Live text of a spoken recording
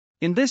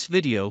In this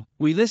video,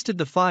 we listed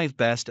the 5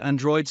 best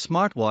Android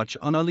smartwatch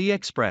on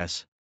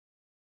Aliexpress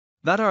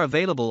that are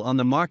available on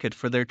the market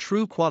for their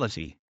true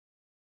quality.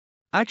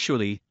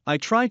 Actually, I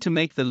tried to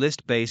make the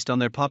list based on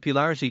their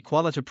popularity,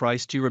 quality,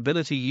 price,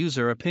 durability,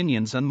 user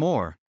opinions and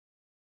more.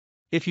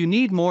 If you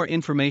need more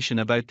information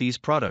about these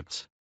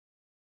products,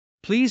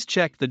 please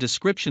check the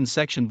description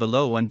section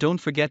below and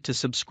don't forget to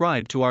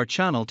subscribe to our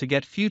channel to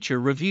get future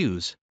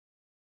reviews.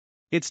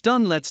 It's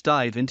done, let's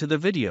dive into the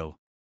video.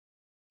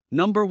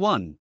 Number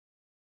 1.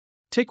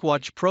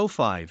 TicWatch Pro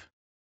 5.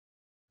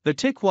 The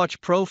TicWatch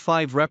Pro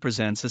 5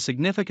 represents a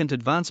significant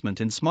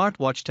advancement in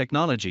smartwatch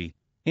technology,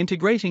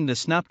 integrating the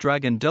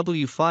Snapdragon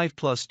W5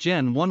 Plus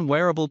Gen 1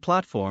 wearable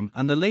platform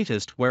and the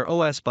latest Wear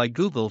OS by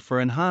Google for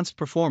enhanced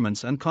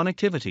performance and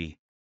connectivity.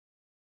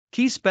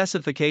 Key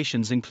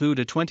specifications include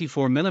a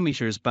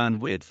 24mm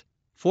bandwidth,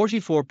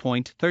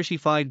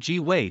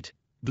 44.35G weight,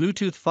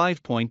 Bluetooth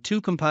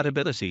 5.2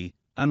 compatibility,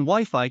 and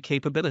Wi-Fi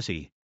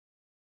capability.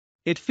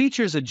 It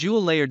features a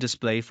dual-layer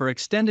display for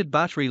extended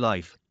battery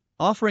life,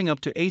 offering up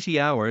to 80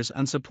 hours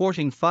and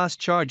supporting fast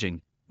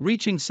charging,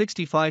 reaching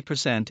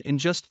 65% in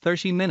just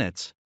 30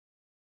 minutes.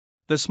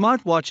 The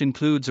smartwatch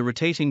includes a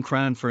rotating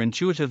crown for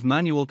intuitive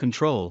manual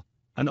control,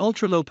 an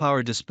ultra-low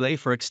power display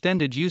for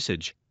extended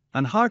usage,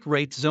 and heart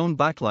rate zone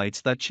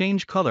backlights that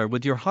change color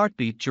with your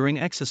heartbeat during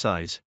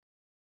exercise.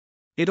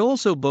 It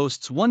also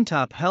boasts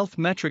one-tap health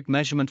metric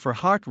measurement for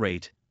heart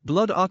rate,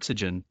 blood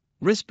oxygen,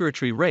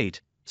 respiratory rate,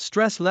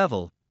 stress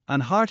level,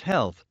 and heart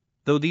health,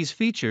 though these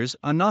features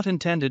are not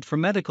intended for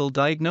medical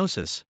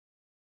diagnosis.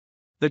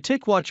 The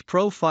TicWatch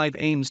Pro 5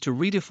 aims to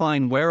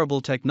redefine wearable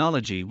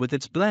technology with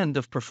its blend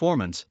of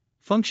performance,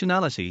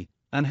 functionality,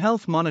 and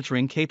health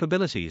monitoring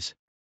capabilities.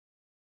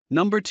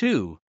 Number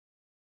 2.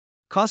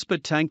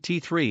 KOSPET Tank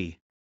T3.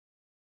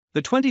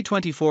 The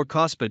 2024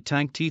 KOSPET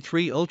Tank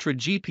T3 Ultra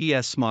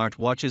GPS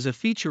smartwatch is a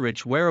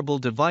feature-rich wearable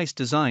device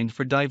designed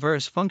for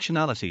diverse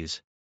functionalities.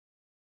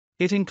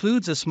 It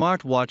includes a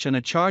smartwatch and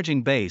a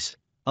charging base,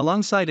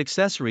 alongside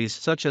accessories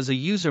such as a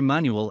user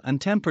manual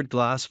and tempered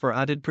glass for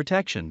added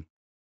protection.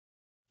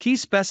 Key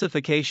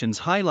specifications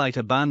highlight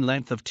a band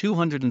length of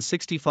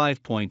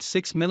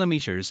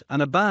 265.6mm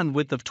and a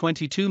bandwidth of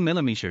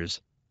 22mm,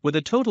 with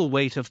a total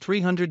weight of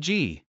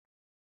 300G.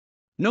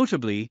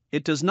 Notably,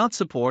 it does not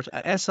support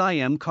a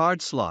SIM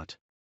card slot.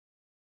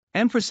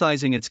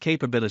 Emphasizing its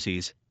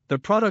capabilities, the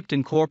product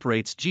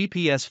incorporates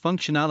GPS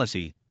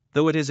functionality,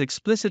 though it is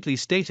explicitly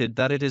stated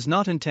that it is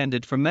not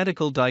intended for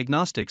medical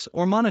diagnostics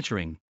or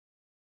monitoring.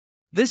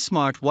 This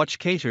smartwatch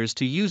caters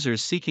to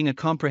users seeking a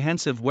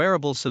comprehensive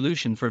wearable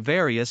solution for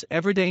various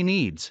everyday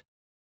needs.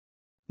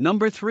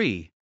 Number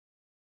 3.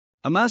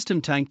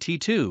 AMAZTIM Tank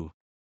T2.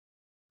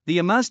 The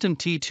AMAZTIM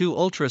T2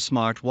 Ultra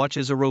smartwatch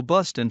is a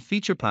robust and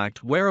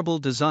feature-packed wearable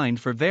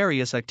designed for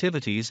various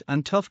activities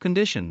and tough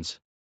conditions.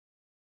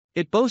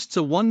 It boasts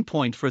a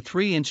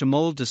 1.43-inch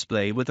AMOLED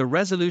display with a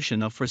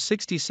resolution of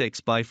 466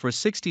 by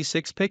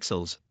 466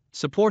 pixels,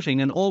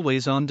 supporting an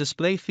always-on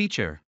display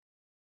feature.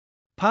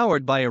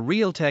 Powered by a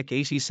Realtek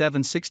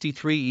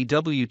 8763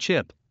 EW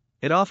chip,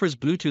 it offers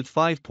Bluetooth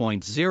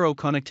 5.0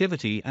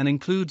 connectivity and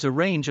includes a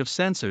range of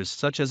sensors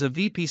such as a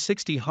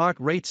VP60 heart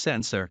rate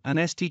sensor and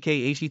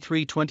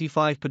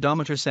STK8325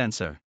 pedometer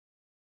sensor.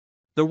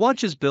 The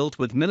watch is built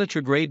with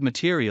military-grade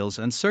materials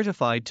and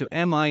certified to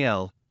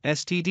MIL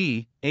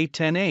STD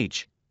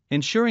 810H,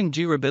 ensuring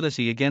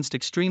durability against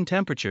extreme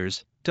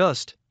temperatures,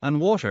 dust, and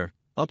water,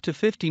 up to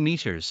 50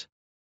 meters.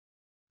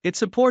 It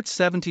supports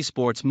 70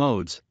 sports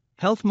modes,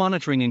 health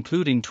monitoring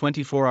including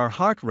 24-hour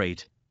heart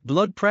rate,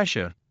 blood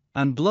pressure,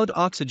 and blood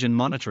oxygen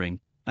monitoring,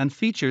 and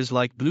features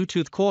like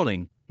Bluetooth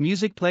calling,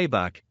 music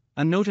playback,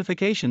 and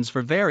notifications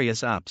for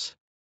various apps.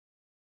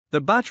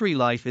 The battery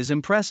life is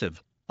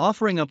impressive,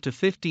 offering up to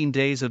 15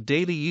 days of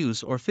daily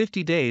use or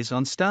 50 days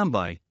on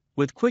standby,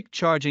 with quick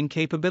charging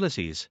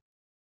capabilities.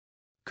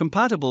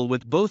 Compatible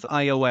with both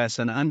iOS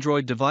and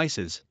Android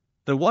devices,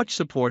 the watch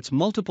supports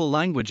multiple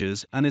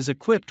languages and is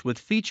equipped with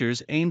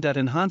features aimed at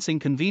enhancing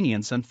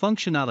convenience and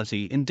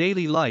functionality in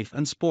daily life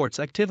and sports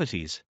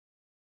activities.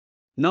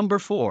 Number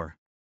 4.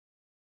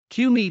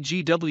 KUMI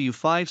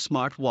GW5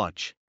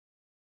 Smartwatch.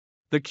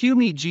 The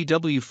KUMI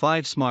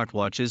GW5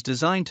 smartwatch is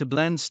designed to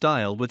blend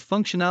style with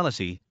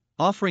functionality,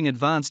 offering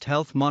advanced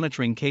health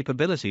monitoring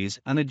capabilities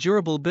and a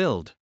durable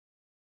build.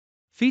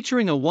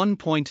 Featuring a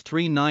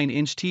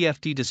 1.39-inch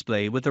TFT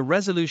display with a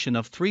resolution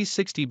of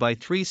 360 by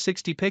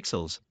 360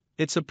 pixels,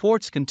 it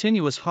supports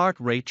continuous heart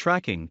rate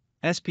tracking,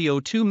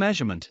 SpO2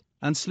 measurement,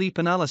 and sleep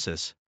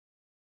analysis.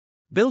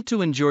 Built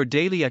to endure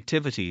daily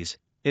activities,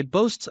 it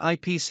boasts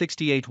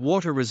IP68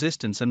 water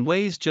resistance and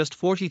weighs just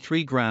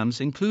 43 grams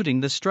including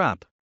the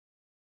strap.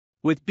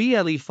 With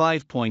BLE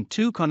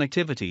 5.2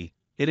 connectivity,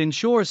 it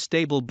ensures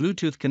stable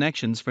Bluetooth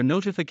connections for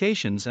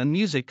notifications and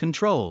music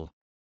control.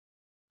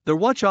 The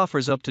watch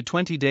offers up to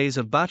 20 days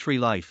of battery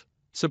life,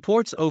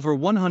 supports over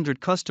 100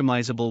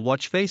 customizable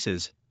watch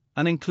faces,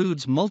 and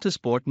includes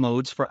multisport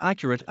modes for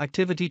accurate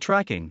activity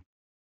tracking.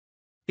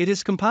 It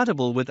is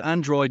compatible with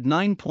Android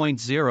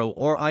 9.0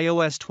 or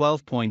iOS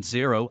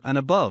 12.0 and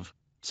above,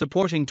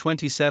 supporting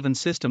 27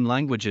 system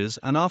languages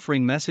and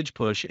offering message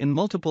push in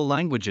multiple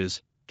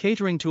languages,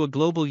 catering to a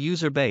global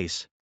user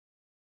base.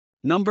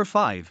 Number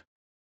 5.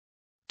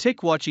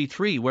 TicWatch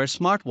E3 Wear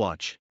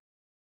Smartwatch.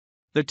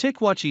 The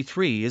TicWatch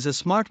E3 is a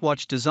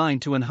smartwatch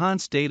designed to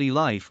enhance daily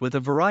life with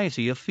a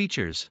variety of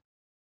features.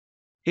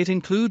 It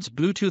includes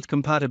Bluetooth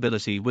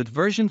compatibility with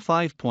version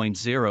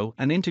 5.0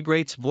 and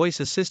integrates voice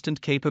assistant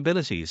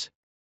capabilities.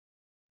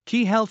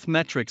 Key health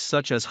metrics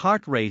such as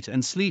heart rate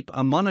and sleep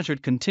are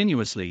monitored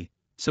continuously,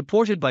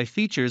 supported by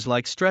features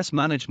like stress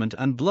management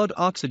and blood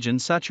oxygen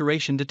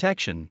saturation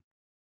detection.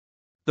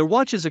 The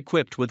watch is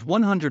equipped with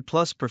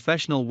 100+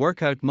 professional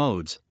workout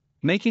modes,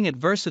 making it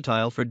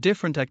versatile for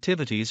different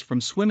activities from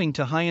swimming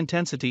to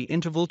high-intensity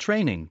interval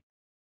training.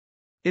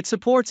 It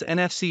supports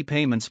NFC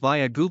payments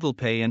via Google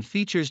Pay and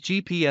features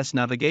GPS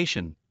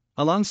navigation,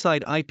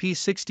 alongside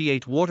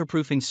IP68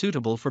 waterproofing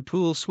suitable for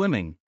pool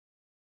swimming.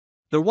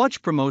 The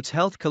watch promotes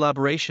health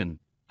collaboration,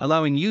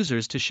 allowing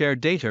users to share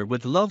data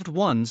with loved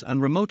ones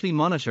and remotely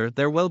monitor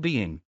their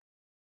well-being.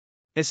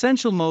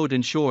 Essential mode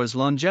ensures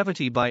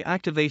longevity by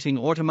activating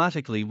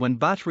automatically when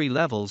battery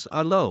levels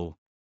are low.